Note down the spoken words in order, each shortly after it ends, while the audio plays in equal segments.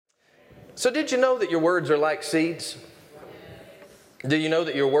So did you know that your words are like seeds? Do you know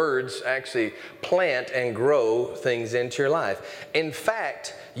that your words actually plant and grow things into your life? In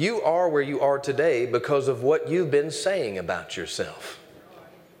fact, you are where you are today because of what you've been saying about yourself.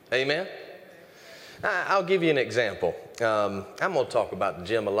 Amen? I'll give you an example. I'm going to talk about the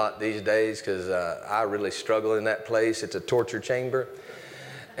gym a lot these days because I really struggle in that place. It's a torture chamber.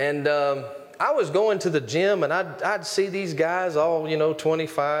 And I was going to the gym and I'd see these guys all,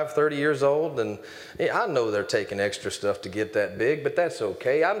 25, 30 years old. And I know they're taking extra stuff to get that big, but that's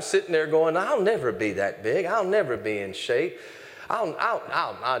okay. I'm sitting there going, I'll never be that big. I'll never be in shape.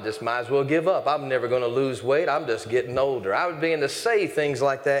 I just might as well give up. I'm never going to lose weight. I'm just getting older. I would begin to say things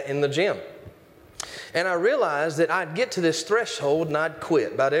like that in the gym. And I realized that I'd get to this threshold and I'd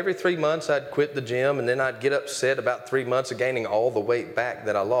quit. About every 3 months, I'd quit the gym, and then I'd get upset about 3 months of gaining all the weight back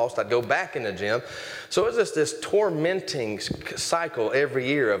that I lost. I'd go back in the gym. So it was just this tormenting cycle every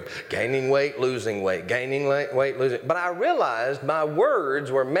year of gaining weight, losing weight, gaining weight, losing. But I realized my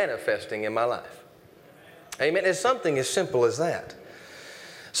words were manifesting in my life. Amen. It's something as simple as that.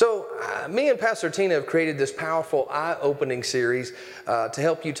 So me and Pastor Tina have created this powerful eye-opening series to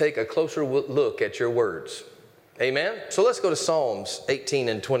help you take a closer look at your words. Amen? So let's go to Psalms 18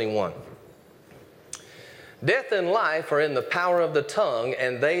 and 21. Death and life are in the power of the tongue,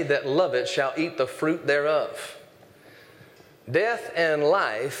 and they that love it shall eat the fruit thereof. Death and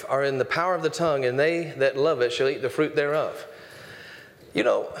life are in the power of the tongue, and they that love it shall eat the fruit thereof. You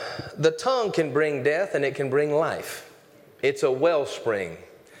know, the tongue can bring death and it can bring life. It's a wellspring.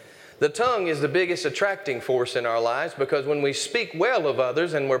 The tongue is the biggest attracting force in our lives because when we speak well of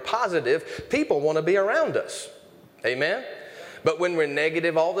others and we're positive, people want to be around us. Amen? But when we're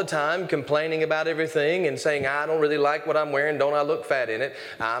negative all the time, complaining about everything and saying, I don't really like what I'm wearing, don't I look fat in it?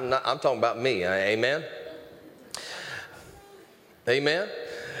 I'm talking about me. Amen? Amen?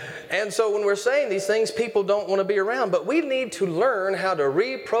 And so when we're saying these things, people don't want to be around. But we need to learn how to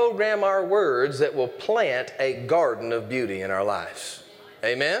reprogram our words that will plant a garden of beauty in our lives.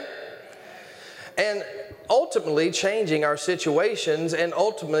 Amen? And ultimately changing our situations, and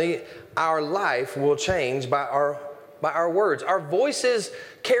ultimately our life will change by our words. Our voices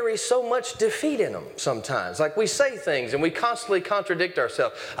carry so much defeat in them sometimes. Like we say things and we constantly contradict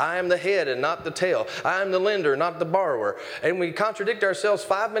ourselves. I am the head and not the tail. I am the lender, not the borrower. And we contradict ourselves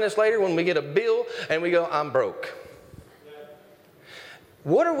 5 minutes later when we get a bill and we go, I'm broke.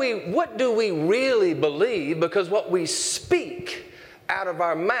 What do we really believe? Because what we speak out of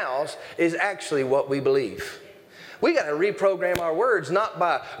our mouths is actually what we believe. We got to reprogram our words, not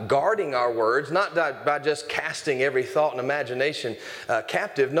by guarding our words, not by just casting every thought and imagination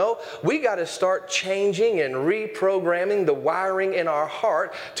captive. No, we got to start changing and reprogramming the wiring in our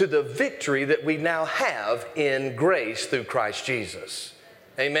heart to the victory that we now have in grace through Christ Jesus.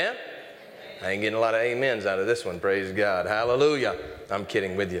 Amen? I ain't getting a lot of amens out of this one, praise God. Hallelujah. I'm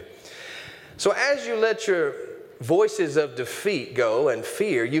kidding with you. So as you let your voices of defeat go and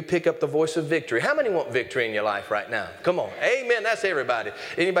fear, you pick up the voice of victory. How many want victory in your life right now? Come on. Amen. That's everybody.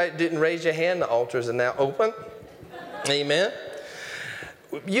 Anybody didn't raise your hand? The altars are now open. Amen.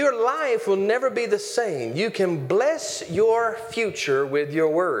 Your life will never be the same. You can bless your future with your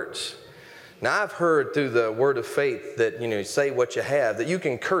words. Now, I've heard through the word of faith that, say what you have, that you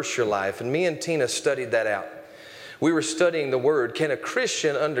can curse your life. And me and Tina studied that out. We were studying the word, can a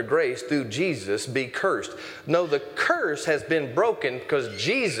Christian under grace through Jesus be cursed? No, the curse has been broken because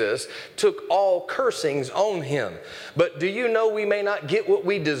Jesus took all cursings on him. But do you know we may not get what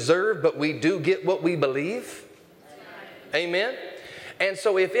we deserve, but we do get what we believe? Amen? And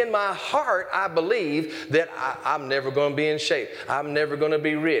so if in my heart I believe that I'm never going to be in shape, I'm never going to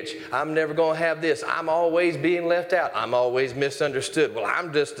be rich, I'm never going to have this, I'm always being left out, I'm always misunderstood. Well,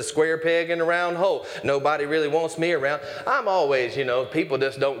 I'm just a square peg in a round hole. Nobody really wants me around. I'm always, people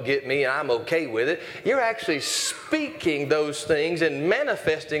just don't get me and I'm okay with it. You're actually speaking those things and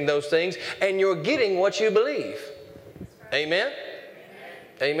manifesting those things, and you're getting what you believe. Amen?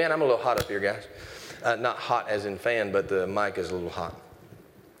 Amen. I'm a little hot up here, guys. Not hot as in fan, but the mic is a little hot.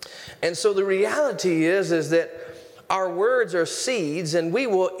 And so the reality is that our words are seeds, and we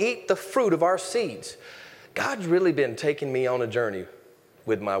will eat the fruit of our seeds. God's really been taking me on a journey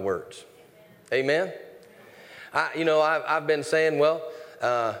with my words. Amen? I've been saying,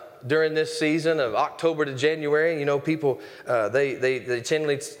 during this season of October to January, people, they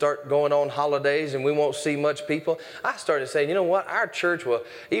generally start going on holidays and we won't see much people. I started saying, you know what, our church will,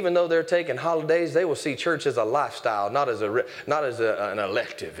 even though they're taking holidays, they will see church as a lifestyle, not as an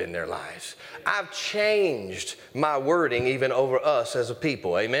elective in their lives. I've changed my wording even over us as a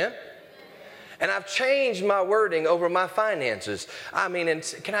people. Amen? And I've changed my wording over my finances. I mean, and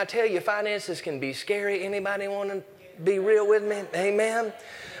can I tell you, finances can be scary. Anybody want to be real with me? Amen.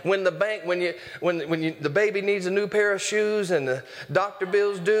 When the bank, the baby needs a new pair of shoes and the doctor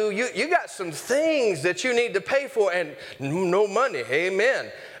bills due, you got some things that you need to pay for and no money.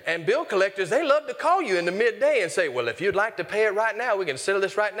 Amen. And bill collectors, they love to call you in the midday and say, well, if you'd like to pay it right now, we can settle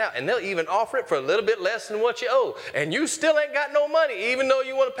this right now. And they'll even offer it for a little bit less than what you owe. And you still ain't got no money, even though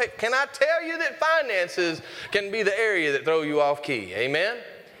you want to pay. Can I tell you that finances can be the area that throw you off key? Amen?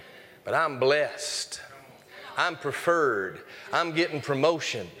 But I'm blessed. I'm preferred. I'm getting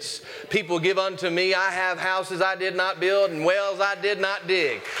promotions. People give unto me. I have houses I did not build and wells I did not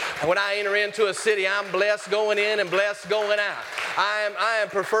dig. And when I enter into a city, I'm blessed going in and blessed going out. I am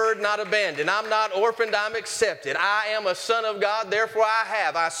preferred, not abandoned. I'm not orphaned, I'm accepted. I am a son of God, therefore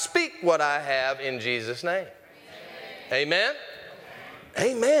I speak what I have in Jesus' name. Amen?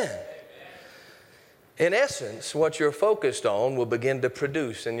 Amen. In essence, what you're focused on will begin to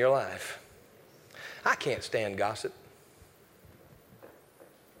produce in your life. I can't stand gossip.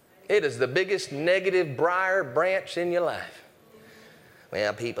 It is the biggest negative briar branch in your life.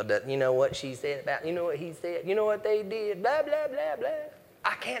 Well, people that, you know what she said about, you know what he said, you know what they did, blah, blah, blah, blah.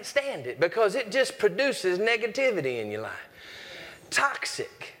 I can't stand it because it just produces negativity in your life.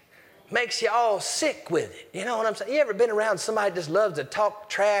 Toxic. Makes you all sick with it. You know what I'm saying? You ever been around somebody that just loves to talk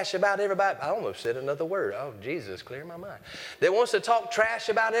trash about everybody? I almost said another word. Oh, Jesus, clear my mind. That wants to talk trash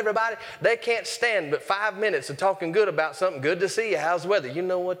about everybody. They can't stand but 5 minutes of talking good about something. Good to see you. How's the weather? You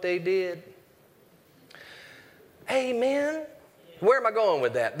know what they did? Amen. Where am I going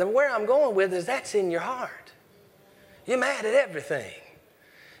with that? Where I'm going with is that's in your heart. You're mad at everything.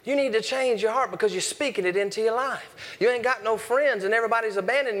 You need to change your heart because you're speaking it into your life. You ain't got no friends and everybody's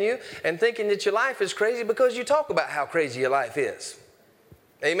abandoning you and thinking that your life is crazy because you talk about how crazy your life is.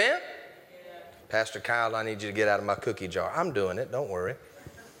 Amen? Yeah. Pastor Kyle, I need you to get out of my cookie jar. I'm doing it, don't worry.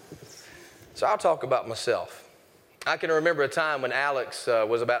 So I'll talk about myself. I can remember a time when Alex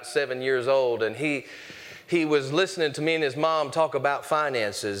was about 7 years old and he was listening to me and his mom talk about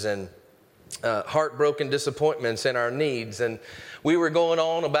finances and heartbroken disappointments and our needs. And we were going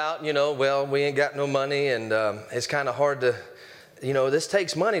on about, well, we ain't got no money and it's kind of hard to, this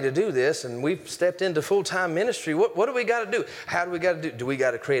takes money to do this. And we've stepped into full-time ministry. What do we got to do? How do we got to do? Do we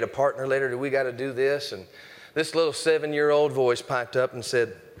got to create a partner later? Do we got to do this? And this little 7-year-old voice piped up and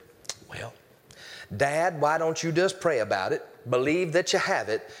said, well, Dad, why don't you just pray about it, believe that you have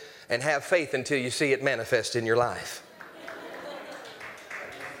it, and have faith until you see it manifest in your life?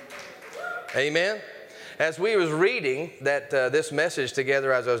 Amen. As we was reading this message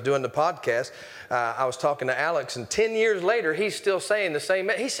together as I was doing the podcast, I was talking to Alex, and 10 years later, he's still saying the same.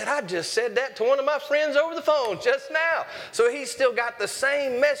 He said, I just said that to one of my friends over the phone just now. So he's still got the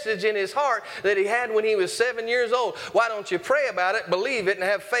same message in his heart that he had when he was 7 years old. Why don't you pray about it, believe it, and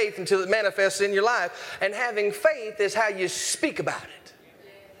have faith until it manifests in your life? And having faith is how you speak about it.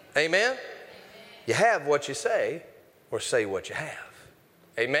 Amen? You have what you say, or say what you have.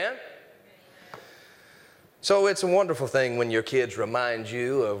 Amen? So it's a wonderful thing when your kids remind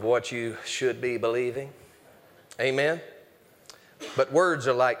you of what you should be believing. Amen? But words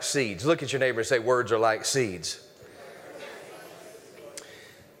are like seeds. Look at your neighbor and say, words are like seeds.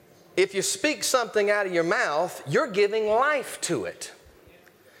 If you speak something out of your mouth, you're giving life to it.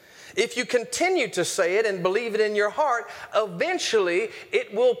 If you continue to say it and believe it in your heart, eventually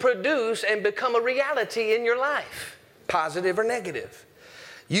it will produce and become a reality in your life, positive or negative.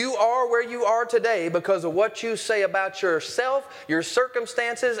 You are where you are today because of what you say about yourself, your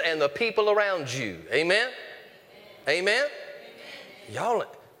circumstances, and the people around you. Amen? Amen? Y'all,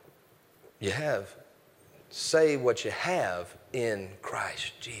 say what you have in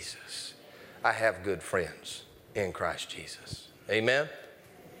Christ Jesus. I have good friends in Christ Jesus. Amen?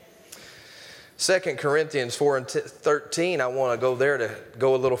 2 Corinthians 4 and 13, I want to go there to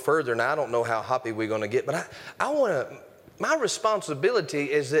go a little further. Now, I don't know how hoppy we're going to get, but I want to... My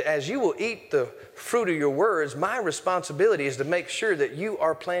responsibility is that as you will eat the fruit of your words, my responsibility is to make sure that you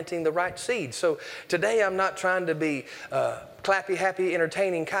are planting the right seed. So today I'm not trying to be clappy, happy,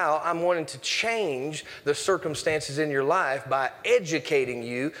 entertaining Kyle. I'm wanting to change the circumstances in your life by educating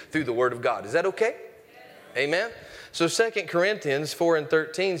you through the Word of God. Is that okay? Amen? So 2 Corinthians 4 and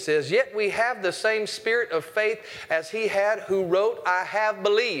 13 says, yet we have the same spirit of faith as he had who wrote, I have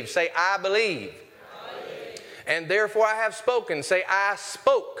believed. Say, I believe. And therefore I have spoken. Say, I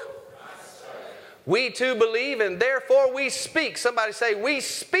spoke. We too believe and therefore we speak. Somebody say, we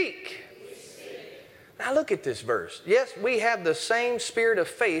speak. Now look at this verse. Yes, we have the same spirit of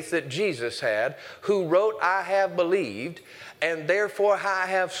faith that Jesus had, who wrote, I have believed, and therefore I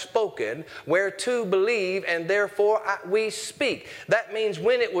have spoken, whereto believe, and therefore we speak. That means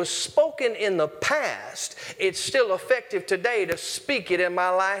when it was spoken in the past, it's still effective today to speak it in my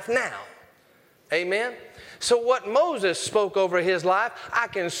life now. Amen? So what Moses spoke over his life, I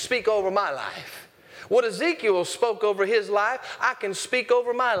can speak over my life. What Ezekiel spoke over his life, I can speak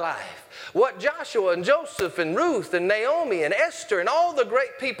over my life. What Joshua and Joseph and Ruth and Naomi and Esther and all the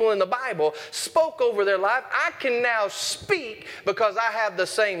great people in the Bible spoke over their life, I can now speak because I have the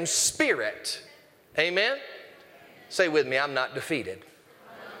same spirit. Amen? Say with me, I'm not defeated.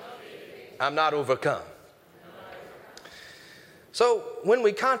 I'm not overcome. So when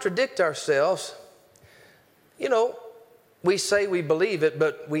we contradict ourselves, you know, we say we believe it,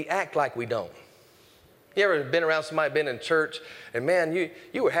 but we act like we don't. You ever been around somebody, been in church, and man,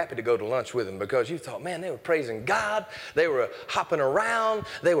 you were happy to go to lunch with them because you thought, man, they were praising God, they were hopping around,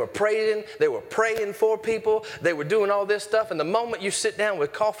 they were praising, they were praying for people, they were doing all this stuff, and the moment you sit down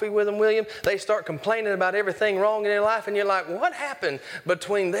with coffee with them, William, they start complaining about everything wrong in their life, and you're like, what happened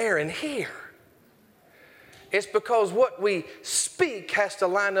between there and here? It's because what we speak has to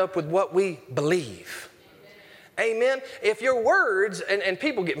line up with what we believe. Amen. If your words, and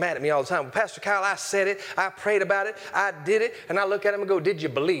people get mad at me all the time, well, Pastor Kyle, I said it, I prayed about it, I did it, and I look at them and go, did you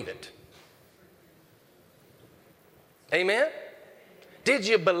believe it? Amen. Did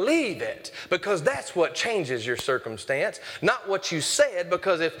you believe it? Because that's what changes your circumstance, not what you said,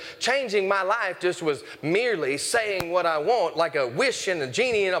 because if changing my life just was merely saying what I want, like a wish and a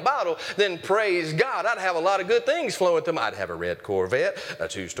genie in a bottle, then praise God, I'd have a lot of good things flowing to me. I'd have a red Corvette, a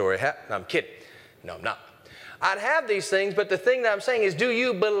 2-story house. No, I'm kidding. No, I'm not. I'd have these things, but the thing that I'm saying is, do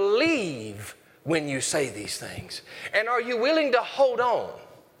you believe when you say these things? And are you willing to hold on?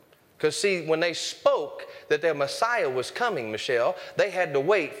 Because see, when they spoke that their Messiah was coming, Michelle, they had to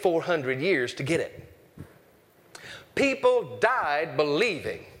wait 400 years to get it. People died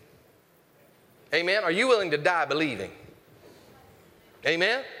believing. Amen? Are you willing to die believing?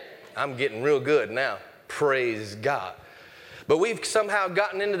 Amen? I'm getting real good now. Praise God. But we've somehow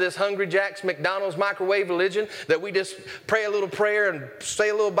gotten into this Hungry Jack's, McDonald's, microwave religion that we just pray a little prayer and say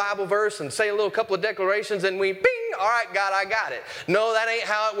a little Bible verse and say a little couple of declarations and we, bing, all right, God, I got it. No, that ain't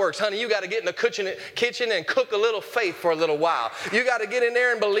how it works. Honey, you got to get in the kitchen and cook a little faith for a little while. You got to get in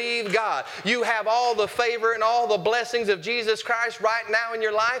there and believe God. You have all the favor and all the blessings of Jesus Christ right now in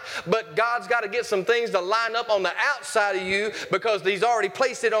your life, but God's got to get some things to line up on the outside of you because He's already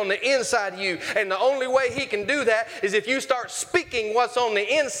placed it on the inside of you. And the only way He can do that is if you start speaking what's on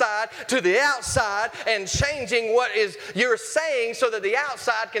the inside to the outside and changing what is you're saying so that the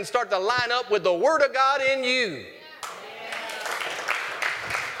outside can start to line up with the Word of God in you.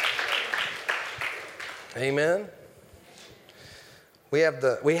 Amen. We have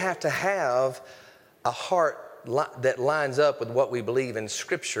to have a heart that lines up with what we believe in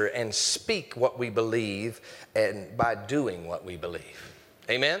Scripture and speak what we believe and by doing what we believe.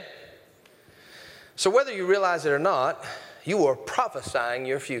 Amen. So whether you realize it or not, you are prophesying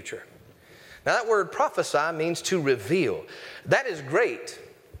your future. Now that word prophesy means to reveal. That is great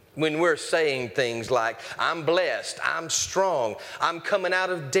when we're saying things like, I'm blessed, I'm strong, I'm coming out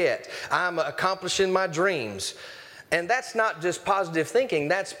of debt, I'm accomplishing my dreams. And that's not just positive thinking,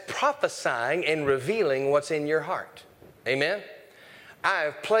 that's prophesying and revealing what's in your heart. Amen? I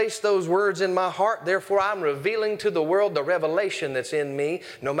have placed those words in my heart, therefore I'm revealing to the world the revelation that's in me,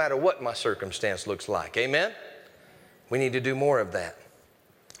 no matter what my circumstance looks like. Amen? We need to do more of that.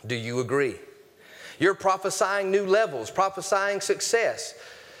 Do you agree? You're prophesying new levels, prophesying success.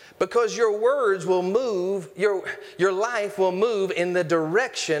 Because your words will move, your life will move in the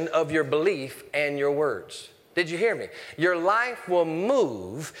direction of your belief and your words. Did you hear me? Your life will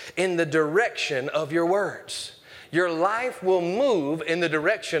move in the direction of your words. Your life will move in the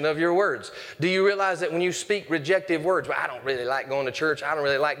direction of your words. Do you realize that when you speak rejective words, well, I don't really like going to church, I don't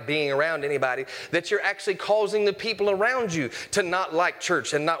really like being around anybody, that you're actually causing the people around you to not like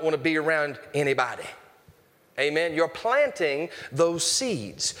church and not want to be around anybody? Amen. You're planting those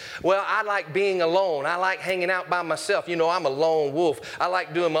seeds. Well, I like being alone. I like hanging out by myself. You know, I'm a lone wolf. I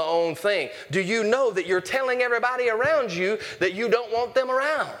like doing my own thing. Do you know that you're telling everybody around you that you don't want them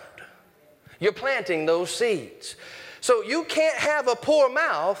around? You're planting those seeds. So you can't have a poor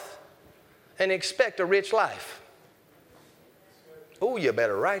mouth and expect a rich life. Oh, you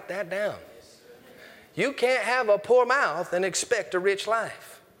better write that down. You can't have a poor mouth and expect a rich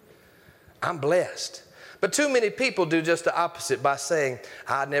life. I'm blessed. But too many people do just the opposite by saying,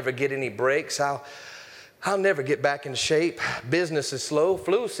 I never get any breaks. I'll never get back in shape. Business is slow.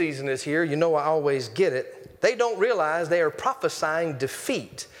 Flu season is here. You know I always get it. They don't realize they are prophesying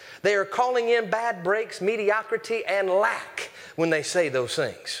defeat. They are calling in bad breaks, mediocrity, and lack when they say those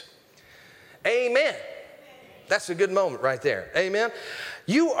things. Amen. That's a good moment right there. Amen.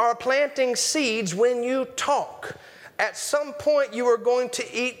 You are planting seeds when you talk. At some point, you are going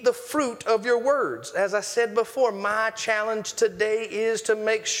to eat the fruit of your words. As I said before, my challenge today is to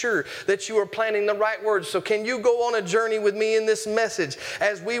make sure that you are planting the right words. So can you go on a journey with me in this message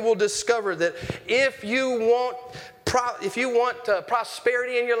as we will discover that if you want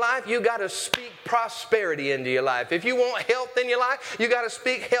prosperity in your life, you got to speak prosperity into your life. If you want health in your life, you got to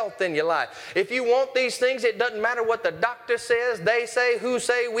speak health in your life. If you want these things, it doesn't matter what the doctor says, they say, who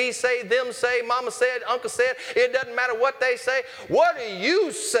say, we say, them say, mama said, uncle said. It doesn't matter what they say. What do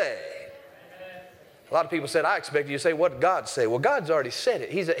you say? A lot of people said, I expect you to say, what did God say? Well, God's already said it.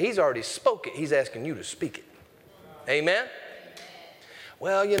 He's already spoke it. He's asking you to speak it. Amen?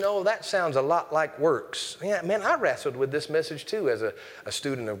 Well, you know, that sounds a lot like works. Yeah, man, I wrestled with this message too as a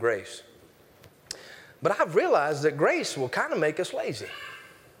student of grace. But I've realized that grace will kind of make us lazy.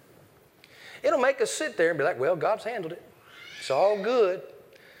 It'll make us sit there and be like, well, God's handled it. It's all good.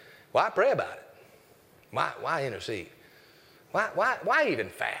 Why pray about it? Why intercede? Why even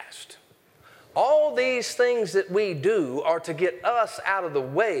fast? All these things that we do are to get us out of the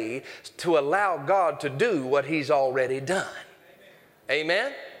way to allow God to do what He's already done.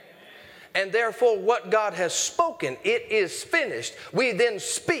 Amen? And therefore, what God has spoken, it is finished. We then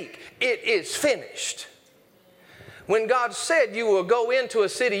speak, it is finished. When God said you will go into a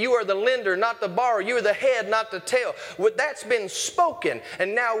city, you are the lender, not the borrower. You are the head, not the tail. Well, that's been spoken,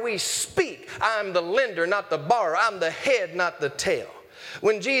 and now we speak. I'm the lender, not the borrower. I'm the head, not the tail.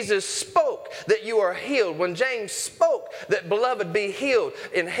 When Jesus spoke that you are healed, when James spoke that beloved be healed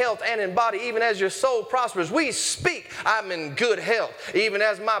in health and in body, even as your soul prospers, we speak, I'm in good health, even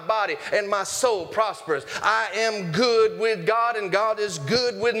as my body and my soul prospers. I am good with God and God is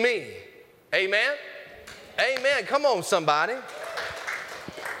good with me. Amen? Amen. Come on, somebody.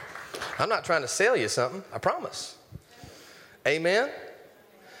 I'm not trying to sell you something, I promise. Amen?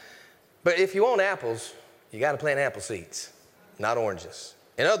 But if you want apples, you got to plant apple seeds. Not oranges.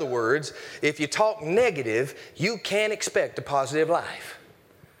 In other words, if you talk negative, you can't expect a positive life.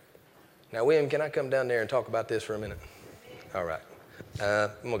 Now, William, can I come down there and talk about this for a minute? All right. I'm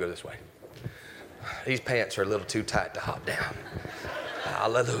going to go this way. These pants are a little too tight to hop down.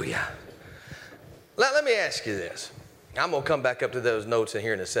 Hallelujah. Let me ask you this. I'm going to come back up to those notes in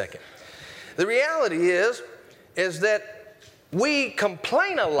here in a second. The reality is that we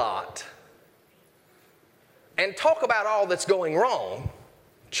complain a lot and talk about all that's going wrong,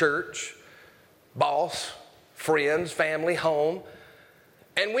 church, boss, friends, family, home,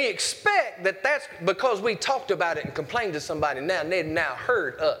 and we expect that that's because we talked about it and complained to somebody now, and they've now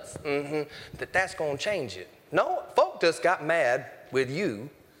heard us, that that's going to change it. No, folk just got mad with you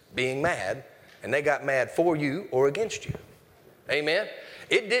being mad, and they got mad for you or against you. Amen?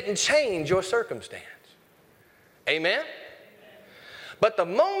 It didn't change your circumstance. Amen? But the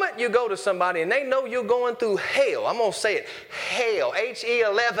moment you go to somebody and they know you're going through hell, I'm going to say it, hell,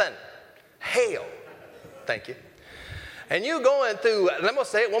 H-E-11, hell. Thank you. And you're going through, and I'm going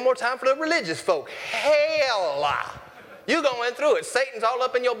to say it one more time for the religious folk, hell. You're going through it. Satan's all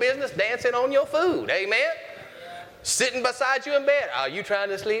up in your business, dancing on your food. Amen? Sitting beside you in bed. Are you trying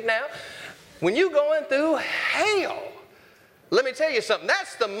to sleep now? When you're going through hell, let me tell you something.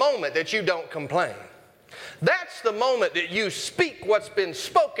 That's the moment that you don't complain. That's the moment that you speak what's been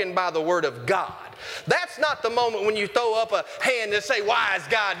spoken by the Word of God. That's not the moment when you throw up a hand and say, why is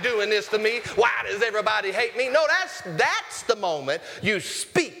God doing this to me? Why does everybody hate me? No, that's the moment you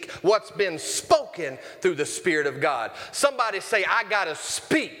speak what's been spoken through the Spirit of God. Somebody say, I got to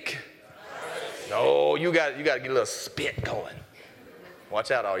speak. No, you got to get a little spit going.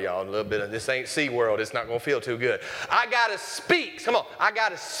 Watch out, all y'all. A little bit of this ain't SeaWorld. It's not going to feel too good. I got to speak. Come on. I got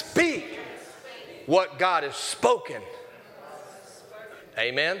to speak what God has spoken.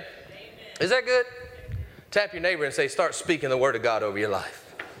 Amen? Is that good? Tap your neighbor and say, start speaking the Word of God over your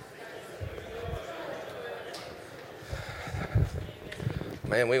life.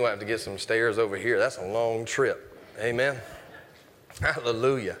 Man, we might have to get some stairs over here. That's a long trip. Amen?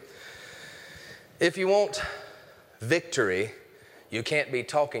 Hallelujah. If you want victory, you can't be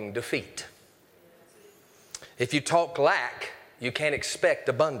talking defeat. If you talk lack, you can't expect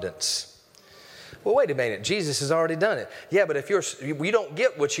abundance. Well, wait a minute. Jesus has already done it. Yeah, but if you don't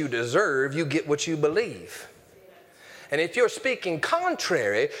get what you deserve, you get what you believe. And if you're speaking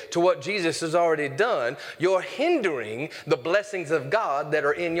contrary to what Jesus has already done, you're hindering the blessings of God that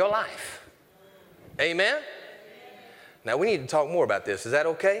are in your life. Amen? Now we need to talk more about this. Is that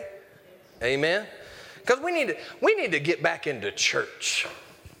okay? Amen? Because we need to get back into church.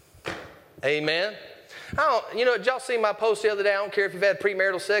 Amen? Did y'all see my post the other day? I don't care if you've had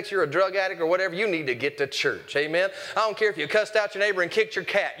premarital sex, you're a drug addict or whatever, you need to get to church. Amen? I don't care if you cussed out your neighbor and kicked your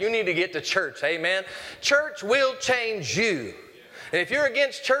cat. You need to get to church. Amen? Church will change you. And if you're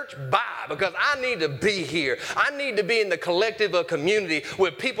against church, bye, because I need to be here. I need to be in the collective of community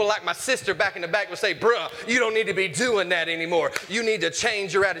where people like my sister back in the back will say, bruh, you don't need to be doing that anymore. You need to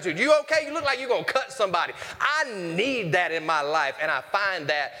change your attitude. You okay? You look like you're going to cut somebody. I need that in my life, and I find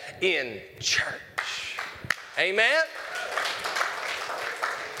that in church. Amen?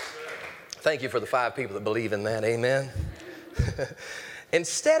 Thank you for the 5 people that believe in that. Amen?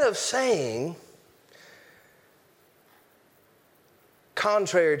 Instead of saying,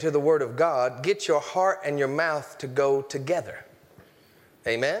 contrary to the Word of God, get your heart and your mouth to go together.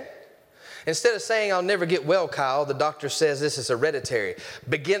 Amen? Instead of saying, I'll never get well, Kyle, the doctor says this is hereditary.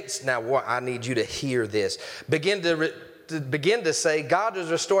 Now, I need you to hear this. Begin to say, God is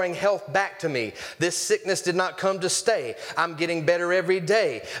restoring health back to me. This sickness did not come to stay. I'm getting better every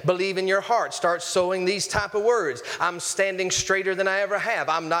day. Believe in your heart. Start sowing these type of words. I'm standing straighter than I ever have.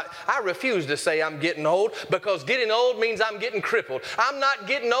 I refuse to say I'm getting old, because getting old means I'm getting crippled. I'm not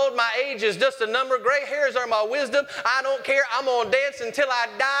getting old. My age is just a number. Gray hairs are my wisdom. I don't care. I'm going to dance until I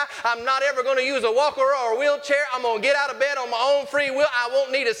die. I'm not ever going to use a walker or a wheelchair. I'm going to get out of bed on my own free will. I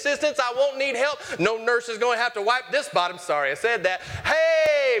won't need assistance. I won't need help. No nurse is going to have to wipe this bottom. Sorry, I said that.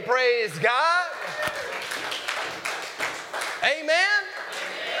 Hey, praise God. Amen.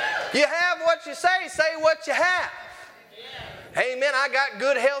 You have what you say what you have. Amen. I got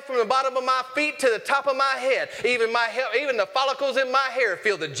good health from the bottom of my feet to the top of my head. Even the follicles in my hair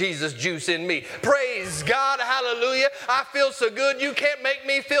feel the Jesus juice in me. Praise God. Hallelujah. I feel so good, you can't make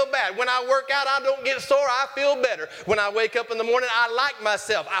me feel bad. When I work out, I don't get sore. I feel better. When I wake up in the morning, I like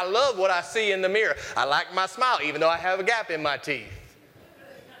myself. I love what I see in the mirror. I like my smile, even though I have a gap in my teeth.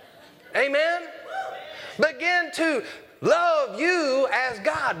 Amen. Begin to love you as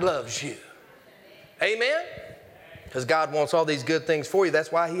God loves you. Amen. Because God wants all these good things for you. That's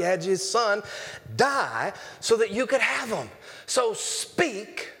why He had His Son die so that you could have them. So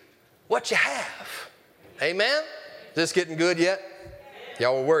speak what you have. Amen? Is this getting good yet?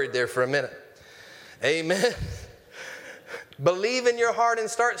 Y'all were worried there for a minute. Amen? Believe in your heart and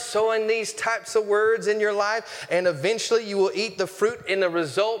start sowing these types of words in your life, and eventually you will eat the fruit in the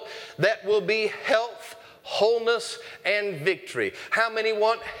result that will be health, wholeness, and victory. How many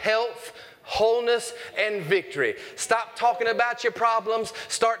want health, wholeness, and victory? Stop talking about your problems.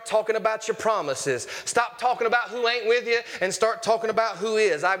 Start talking about your promises. Stop talking about who ain't with you and start talking about who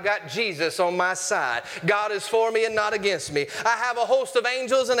is. I've got Jesus on my side. God is for me and not against me. I have a host of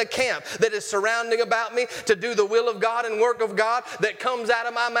angels in a camp that is surrounding about me to do the will of God and work of God that comes out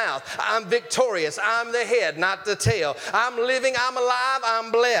of my mouth. I'm victorious. I'm the head, not the tail. I'm living. I'm alive.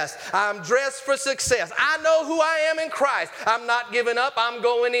 I'm blessed. I'm dressed for success. I know who I am in Christ. I'm not giving up. I'm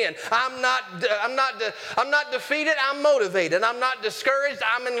going in. I'm not defeated. I'm motivated. I'm not discouraged.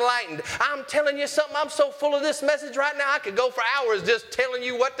 I'm enlightened. I'm telling you something. I'm so full of this message right now, I could go for hours just telling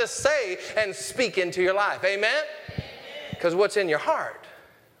you what to say and speak into your life. Amen? Because what's in your heart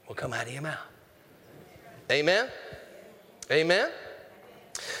will come out of your mouth. Amen? Amen?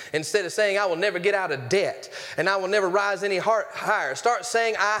 Instead of saying, I will never get out of debt and I will never rise any higher, start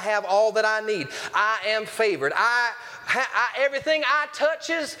saying, I have all that I need. I am favored. Everything I touch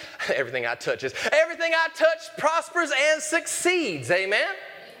prospers and succeeds. Amen?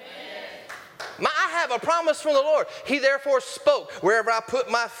 I have a promise from the Lord. He therefore spoke. Wherever I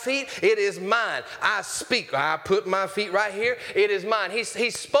put my feet, it is mine. I speak. I put my feet right here. It is mine. He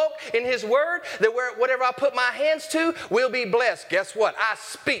spoke in His word that whatever I put my hands to will be blessed. Guess what? I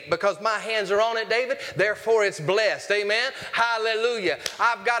speak because my hands are on it, David. Therefore, it's blessed. Amen? Hallelujah.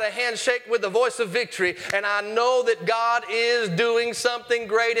 I've got a handshake with the voice of victory, and I know that God is doing something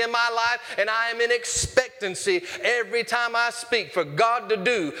great in my life, and I am in expectancy every time I speak for God to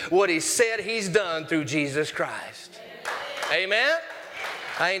do what He said He's done through Jesus Christ. Amen?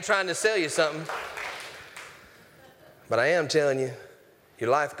 I ain't trying to sell you something, but I am telling you, your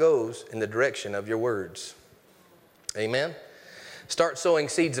life goes in the direction of your words. Amen? Start sowing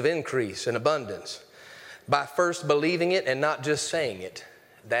seeds of increase and abundance by first believing it and not just saying it.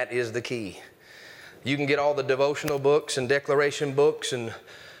 That is the key. You can get all the devotional books and declaration books and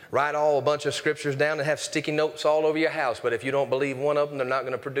write a bunch of scriptures down and have sticky notes all over your house. But if you don't believe one of them, they're not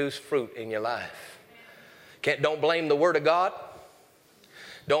going to produce fruit in your life. Don't blame the Word of God.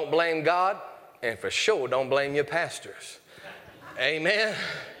 Don't blame God. And for sure, don't blame your pastors. Amen.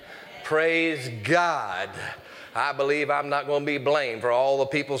 Praise God. I believe I'm not going to be blamed for all the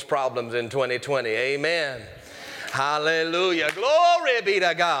people's problems in 2020. Amen. Hallelujah. Glory be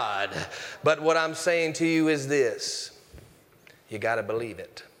to God. But what I'm saying to you is this. You got to believe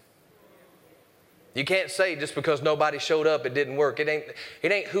it. You can't say just because nobody showed up, it didn't work. It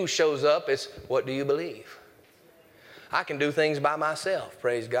ain't who shows up, it's what do you believe? I can do things by myself,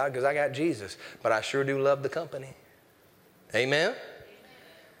 praise God, because I got Jesus. But I sure do love the company. Amen?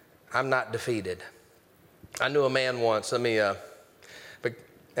 I'm not defeated. I knew a man once, and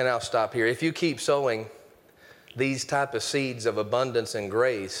I'll stop here. If you keep sowing these type of seeds of abundance and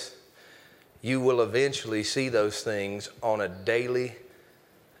grace, you will eventually see those things on a daily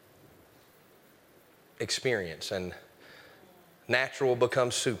experience, and natural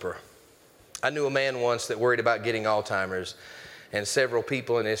becomes super. I knew a man once that worried about getting Alzheimer's, and several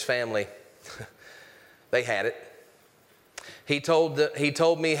people in his family, they had it. He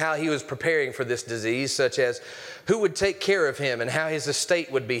told me how he was preparing for this disease, such as who would take care of him and how his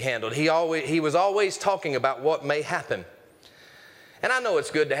estate would be handled. He was always talking about what may happen. And I know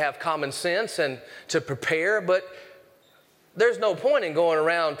it's good to have common sense and to prepare, but there's no point in going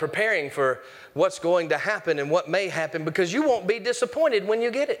around preparing for what's going to happen and what may happen, because you won't be disappointed when you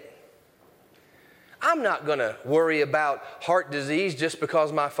get it. I'm not going to worry about heart disease just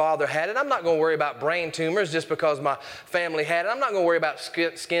because my father had it. I'm not going to worry about brain tumors just because my family had it. I'm not going to worry about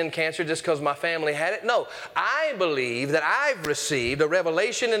skin cancer just because my family had it. No, I believe that I've received a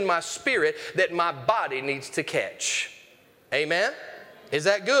revelation in my spirit that my body needs to catch. Amen? Is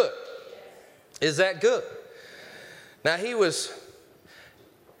that good? Is that good? Now, he was,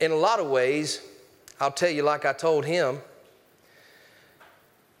 in a lot of ways, I'll tell you like I told him,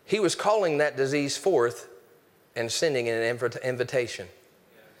 he was calling that disease forth and sending an invitation.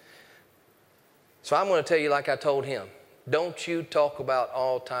 So I'm going to tell you like I told him, don't you talk about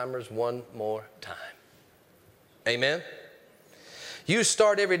Alzheimer's one more time. Amen? You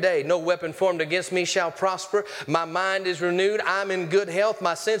start every day. No weapon formed against me shall prosper. My mind is renewed. I'm in good health.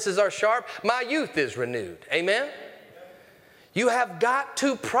 My senses are sharp. My youth is renewed. Amen? You have got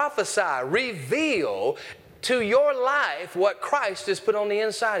to prophesy, reveal to your life what Christ has put on the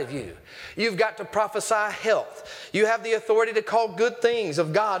inside of you. You've got to prophesy health. You have the authority to call good things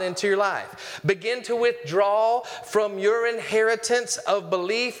of God into your life. Begin to withdraw from your inheritance of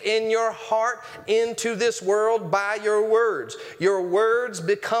belief in your heart into this world by your words. Your words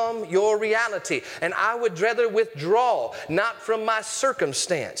become your reality. And I would rather withdraw, not from my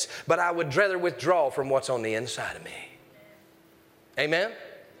circumstance, but I would rather withdraw from what's on the inside of me. Amen?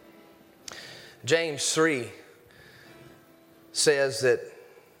 James 3 says that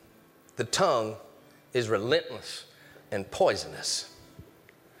the tongue is relentless and poisonous.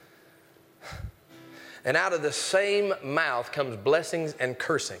 And out of the same mouth comes blessings and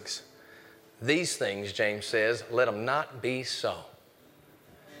cursings. These things, James says, let them not be so.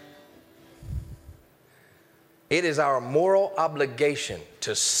 It is our moral obligation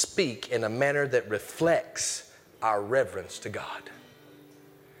to speak in a manner that reflects our reverence to God.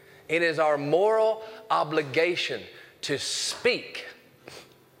 It is our moral obligation to speak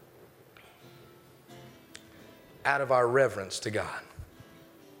out of our reverence to God.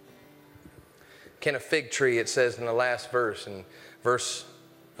 Can a fig tree, it says in the last verse, in verse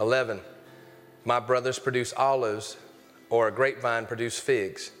 11, my brothers produce olives, or a grapevine produce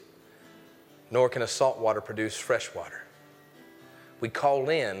figs, nor can a salt water produce fresh water. We call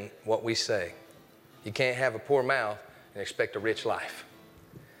in what we say. You can't have a poor mouth and expect a rich life.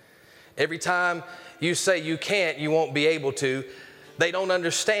 Every time you say you can't, you won't be able to, they don't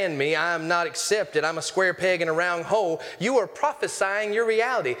understand me, I'm not accepted, I'm a square peg in a round hole, you are prophesying your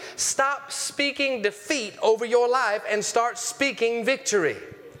reality. Stop speaking defeat over your life and start speaking victory.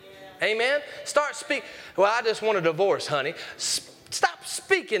 Amen? Start speaking, well, I just want a divorce, honey. Stop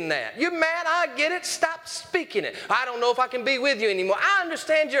speaking that. You're mad, I get it, stop speaking it. I don't know if I can be with you anymore. I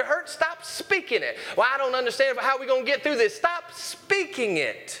understand you're hurt, stop speaking it. Well, I don't understand how we're going to get through this. Stop speaking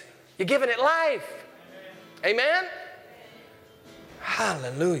it. You're giving it life. Amen?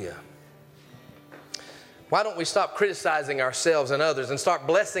 Hallelujah. Why don't we stop criticizing ourselves and others and start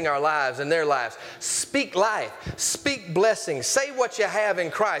blessing our lives and their lives? Speak life. Speak blessings. Say what you have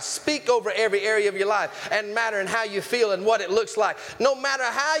in Christ. Speak over every area of your life, and matter in how you feel and what it looks like. No matter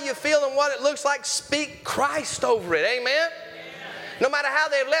how you feel and what it looks like, speak Christ over it. Amen? No matter how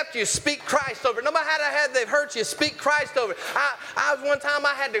they've left you, speak Christ over it. No matter how they've hurt you, speak Christ over it. I was one time,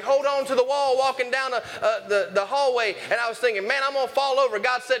 I had to hold on to the wall walking down the hallway, and I was thinking, man, I'm going to fall over.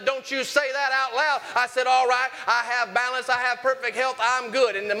 God said, don't you say that out loud. I said, all right, I have balance, I have perfect health, I'm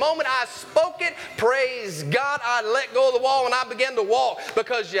good. And the moment I spoke it, praise God, I let go of the wall and I began to walk,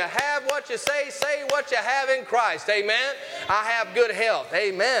 because you have what you say what you have in Christ. Amen. I have good health.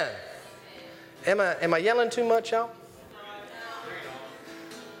 Amen. Am I yelling too much, y'all?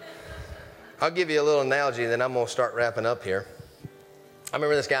 I'll give you a little analogy, and then I'm going to start wrapping up here. I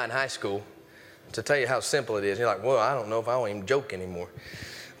remember this guy in high school. To tell you how simple it is, you're like, well, I don't know if I won't even joke anymore.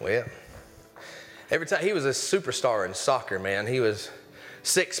 Well, every time, he was a superstar in soccer, man. He was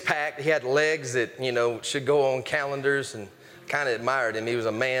six-packed. He had legs that, should go on calendars, and kind of admired him. He was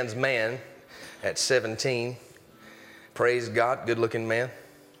a man's man at 17. Praise God, good-looking man.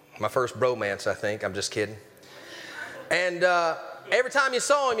 My first bromance, I think. I'm just kidding. And every time you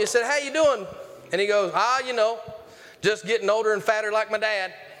saw him, you said, how you doing? And he goes, just getting older and fatter like my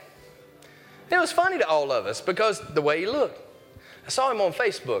dad. And it was funny to all of us because the way he looked. I saw him on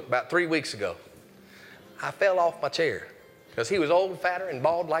Facebook about 3 weeks ago. I fell off my chair because he was old, fatter, and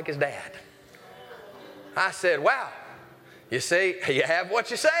bald like his dad. I said, wow, you say you have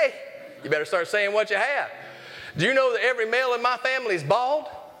what you say. You better start saying what you have. Do you know that every male in my family is bald?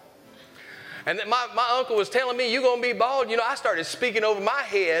 And that my uncle was telling me, you're going to be bald. I started speaking over my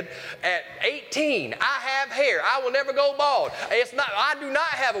head at 18. I have hair. I will never go bald. I do not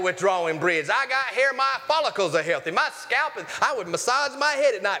have a withdrawing bridge. I got hair. My follicles are healthy. My scalp I would massage my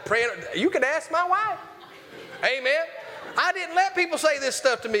head at night praying. You can ask my wife. Amen. I didn't let people say this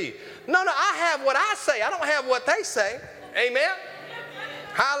stuff to me. No, I have what I say. I don't have what they say. Amen.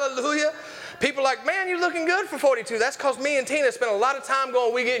 Hallelujah. People are like, man, you're looking good for 42. That's because me and Tina spent a lot of time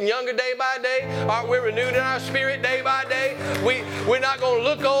going, we're getting younger day by day. We're renewed in our spirit day by day. We're not going to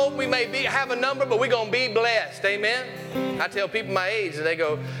look old. We may have a number, but we're going to be blessed. Amen? I tell people my age, and they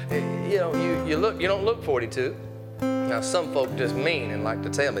go, you don't look 42. Now, some folk just mean and like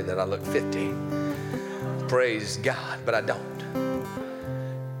to tell me that I look 50. Praise God, but I don't.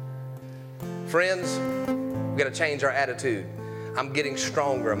 Friends, we've got to change our attitude. I'm getting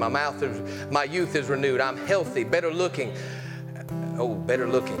stronger. My youth is renewed. I'm healthy, better looking. Oh, better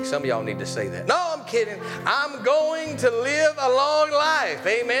looking. Some of y'all need to say that. No, I'm kidding. I'm going to live a long life.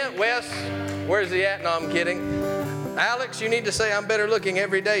 Amen. Wes, where's he at? No, I'm kidding. Alex, you need to say, I'm better looking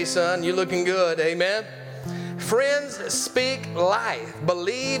every day, son. You're looking good. Amen. Friends, speak life.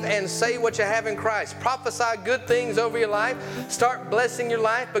 Believe and say what you have in Christ. Prophesy good things over your life. Start blessing your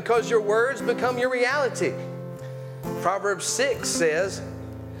life because your words become your reality. Proverbs 6 says,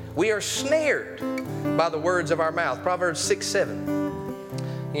 we are snared by the words of our mouth. Proverbs 6:7.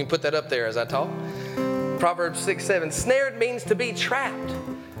 You can put that up there as I talk. Proverbs 6:7. Snared means to be trapped.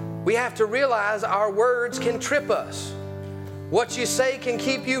 We have to realize our words can trip us. What you say can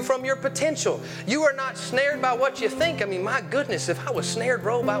keep you from your potential. You are not snared by what you think. I mean, my goodness, if I was snared,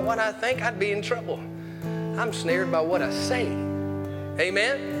 bro, by what I think, I'd be in trouble. I'm snared by what I say.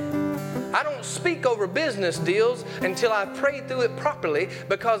 Amen? I don't speak over business deals until I've prayed through it properly,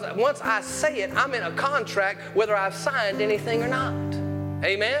 because once I say it, I'm in a contract whether I've signed anything or not.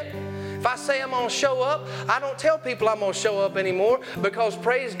 Amen? If I say I'm going to show up, I don't tell people I'm going to show up anymore, because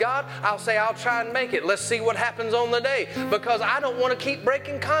praise God, I'll say I'll try and make it. Let's see what happens on the day, because I don't want to keep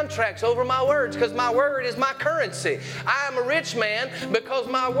breaking contracts over my words, because my word is my currency. I am a rich man because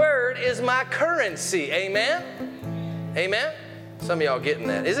my word is my currency. Amen? Amen? Some of y'all getting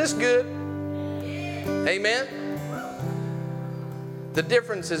that. Is this good? Amen? The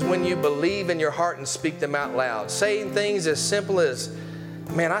difference is when you believe in your heart and speak them out loud. Saying things as simple as,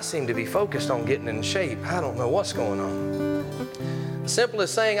 man, I seem to be focused on getting in shape. I don't know what's going on. Simple as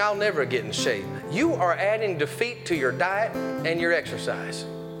saying, I'll never get in shape. You are adding defeat to your diet and your exercise.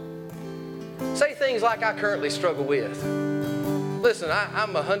 Say things like, I currently struggle with. Listen,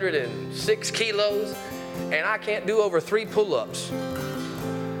 I'm 106 kilos and I can't do over 3 pull-ups.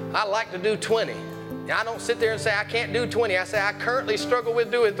 I like to do 20. I don't sit there and say I can't do 20. I say I currently struggle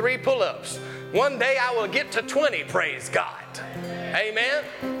with doing 3 pull-ups. One day I will get to 20, praise God. Amen?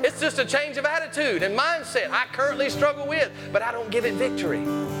 It's just a change of attitude and mindset I currently struggle with, but I don't give it victory.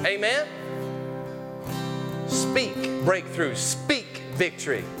 Amen? Speak breakthrough. Speak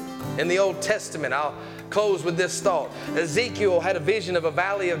victory. In the Old Testament, I'll close with this thought. Ezekiel had a vision of a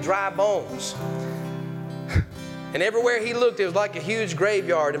valley of dry bones. And everywhere he looked, it was like a huge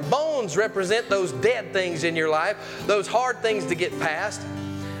graveyard. And bones represent those dead things in your life, those hard things to get past.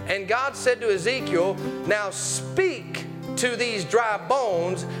 And God said to Ezekiel, now speak to these dry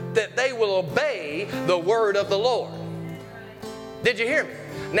bones that they will obey the word of the Lord. Did you hear me?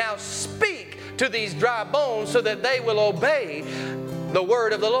 Now speak to these dry bones so that they will obey the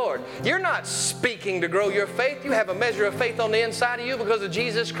word of the Lord. You're not speaking to grow your faith. You have a measure of faith on the inside of you because of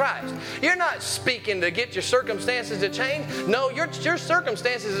Jesus Christ. You're not speaking to get your circumstances to change. No, your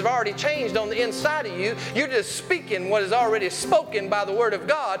circumstances have already changed on the inside of you. You're just speaking what is already spoken by the word of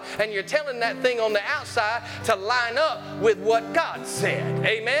God, and you're telling that thing on the outside to line up with what God said.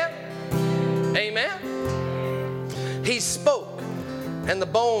 Amen? Amen? He spoke, and the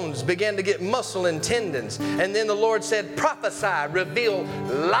bones began to get muscle and tendons. And then the Lord said, prophesy, reveal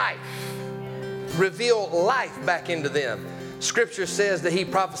life. Reveal life back into them. Scripture says that he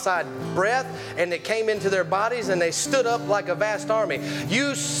prophesied breath, and it came into their bodies, and they stood up like a vast army.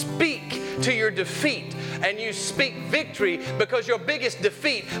 You speak to your defeat, and you speak victory, because your biggest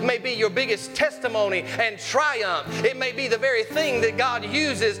defeat may be your biggest testimony and triumph. It may be the very thing that God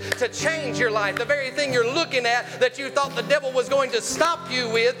uses to change your life. The very thing you're looking at that you thought the devil was going to stop you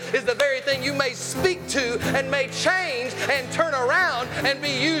with is the very thing you may speak to and may change and turn around and be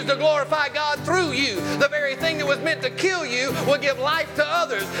used to glorify God through you. The very thing that was meant to kill you will give life to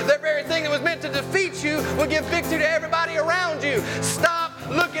others. The very thing that was meant to defeat you will give victory to everybody around you. Stop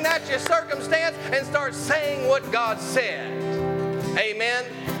looking at your circumstance and start saying what God said. Amen?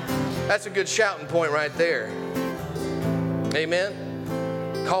 That's a good shouting point right there.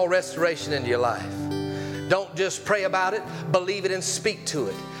 Amen? Call restoration into your life. Don't just pray about it, believe it and speak to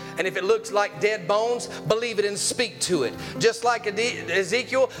it. And if it looks like dead bones, believe it and speak to it. Just like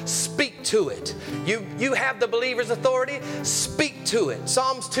Ezekiel, speak to it. You have the believer's authority, speak to it.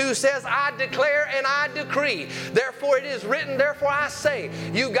 Psalms 2 says, I declare and I decree. Therefore it is written, therefore I say.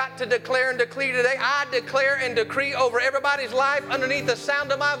 You got to declare and decree today. I declare and decree over everybody's life underneath the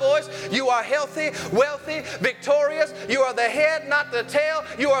sound of my voice. You are healthy, wealthy, victorious. You are the head, not the tail.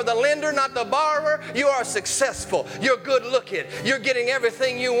 You are the lender, not the borrower. You are successful. You're good looking. You're getting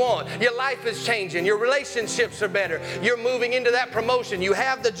everything you want. Your life is changing. Your relationships are better. You're moving into that promotion. You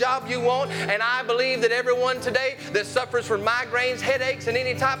have the job you want. And I believe that everyone today that suffers from migraines, headaches, and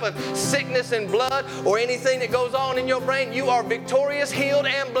any type of sickness in blood or anything that goes on in your brain, you are victorious, healed,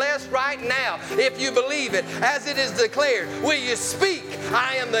 and blessed right now. If you believe it, as it is declared, will you speak?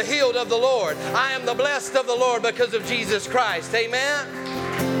 I am the healed of the Lord. I am the blessed of the Lord because of Jesus Christ. Amen?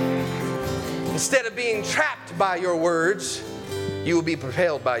 Instead of being trapped by your words, you will be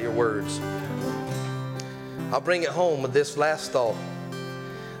propelled by your words. I'll bring it home with this last thought.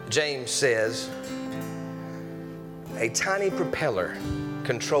 James says, a tiny propeller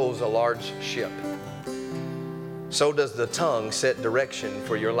controls a large ship. So does the tongue set direction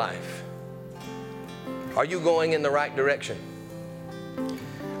for your life. Are you going in the right direction?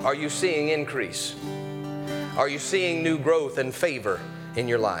 Are you seeing increase? Are you seeing new growth and favor in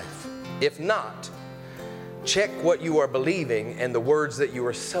your life? If not, check what you are believing and the words that you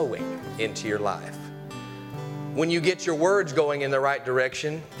are sowing into your life. When you get your words going in the right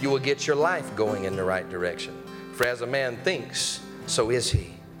direction, you will get your life going in the right direction. For as a man thinks, so is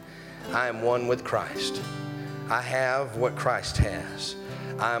he. I am one with Christ. I have what Christ has.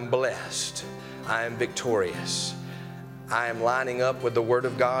 I am blessed. I am victorious. I am lining up with the Word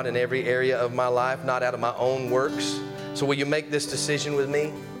of God in every area of my life, not out of my own works. So will you make this decision with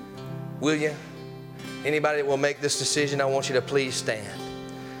me? Will you? Anybody that will make this decision, I want you to please stand.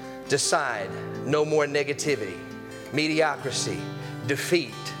 Decide no more negativity, mediocrity,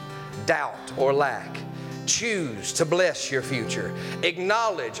 defeat, doubt, or lack. Choose to bless your future.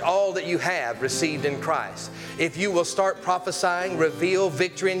 Acknowledge all that you have received in Christ. If you will start prophesying, reveal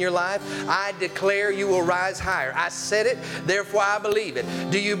victory in your life, I declare you will rise higher. I said it, therefore I believe it.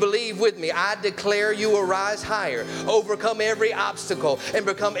 Do you believe with me? I declare you will rise higher, overcome every obstacle, and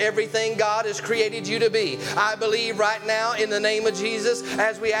become everything God has created you to be. I believe right now in the name of Jesus,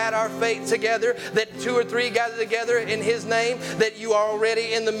 as we add our faith together, that 2 or 3 gather together in His name, that you are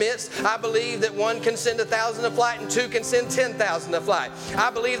already in the midst. I believe that 1 can send 1,000 a flight and 2 can send 10,000 a flight. I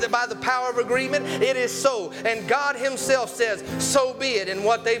believe that by the power of agreement, it is so. And God Himself says, so be it in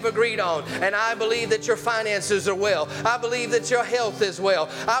what they've agreed on. And I believe that your finances are well. I believe that your health is well.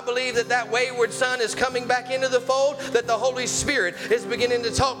 I believe that that wayward son is coming back into the fold, that the Holy Spirit is beginning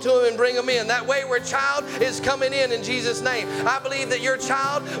to talk to him and bring him in. That wayward child is coming in Jesus' name. I believe that your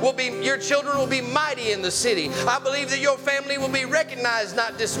children will be mighty in the city. I believe that your family will be recognized,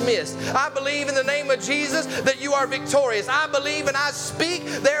 not dismissed. I believe in the name of Jesus that you are victorious. I believe and I speak,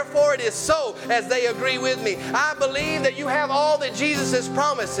 therefore therefore it is so as they agree with me. I believe that you have all that Jesus has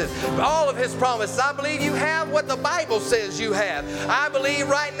promised, all of his promises. I believe you have what the Bible says you have. I believe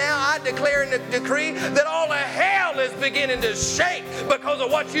right now, I declare and decree that all of hell is beginning to shake because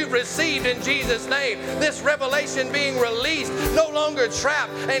of what you've received in Jesus' name. This revelation being released, no longer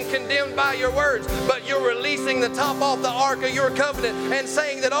trapped and condemned by your words, but you're releasing the top off the ark of your covenant and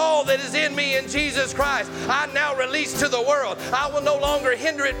saying that all that is in me in Jesus Christ, I now release to the world. I will no longer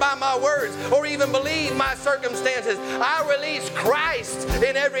hinder it by my words or even believe my circumstances. I release Christ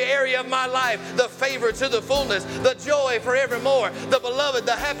in every area of my life, the favor to the fullness, the joy forevermore, the beloved,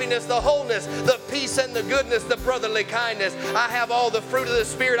 the happiness, the wholeness, the peace and the goodness, the brotherly kindness. I have all the fruit of the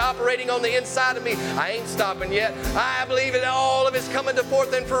Spirit operating on the inside of me. I ain't stopping yet. I believe that all of it's coming to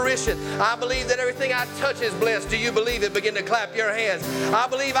forth in fruition. I believe that everything I touch is blessed. Do you believe it? Begin to clap your hands. I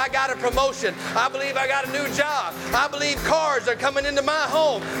believe I got a promotion. I believe I got a new job. I believe cars are coming into my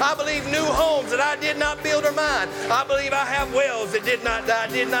home. I believe new homes that I did not build or mine. I believe I have wells that I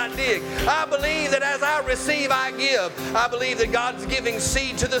did not dig. I believe that as I receive, I give. I believe that God's giving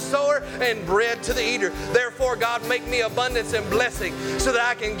seed to the sower and bread to the eater. Therefore, God, make me abundance and blessing so that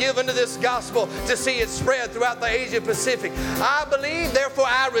I can give unto this gospel to see it spread throughout the Asia Pacific. I believe, therefore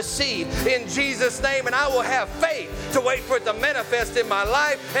I receive in Jesus' name, and I will have faith to wait for it to manifest in my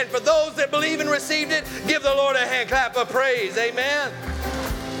life. And for those that believe and received it, give the Lord a hand clap of praise. Amen.